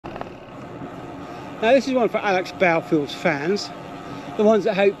Now this is one for Alex Belfield's fans, the ones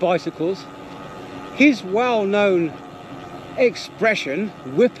that hate bicycles. His well-known expression,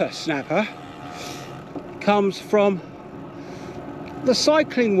 whippersnapper, comes from the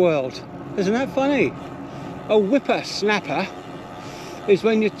cycling world. Isn't that funny? A whippersnapper is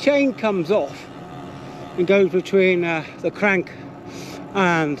when your chain comes off and goes between the crank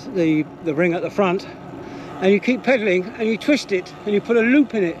and the ring at the front, and you keep pedaling and you twist it and you put a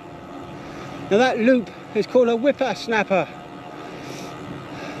loop in it. Now that loop is called a whippersnapper,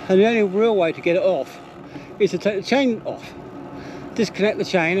 and the only real way to get it off is to take the chain off, disconnect the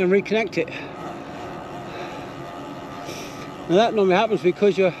chain and reconnect it. Now that normally happens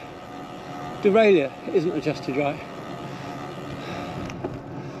because your derailleur isn't adjusted right,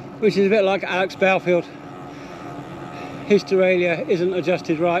 which is a bit like Alex Belfield. His derailleur isn't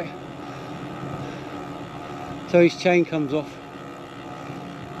adjusted right, so his chain comes off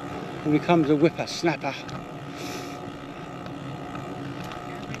and becomes a whippersnapper.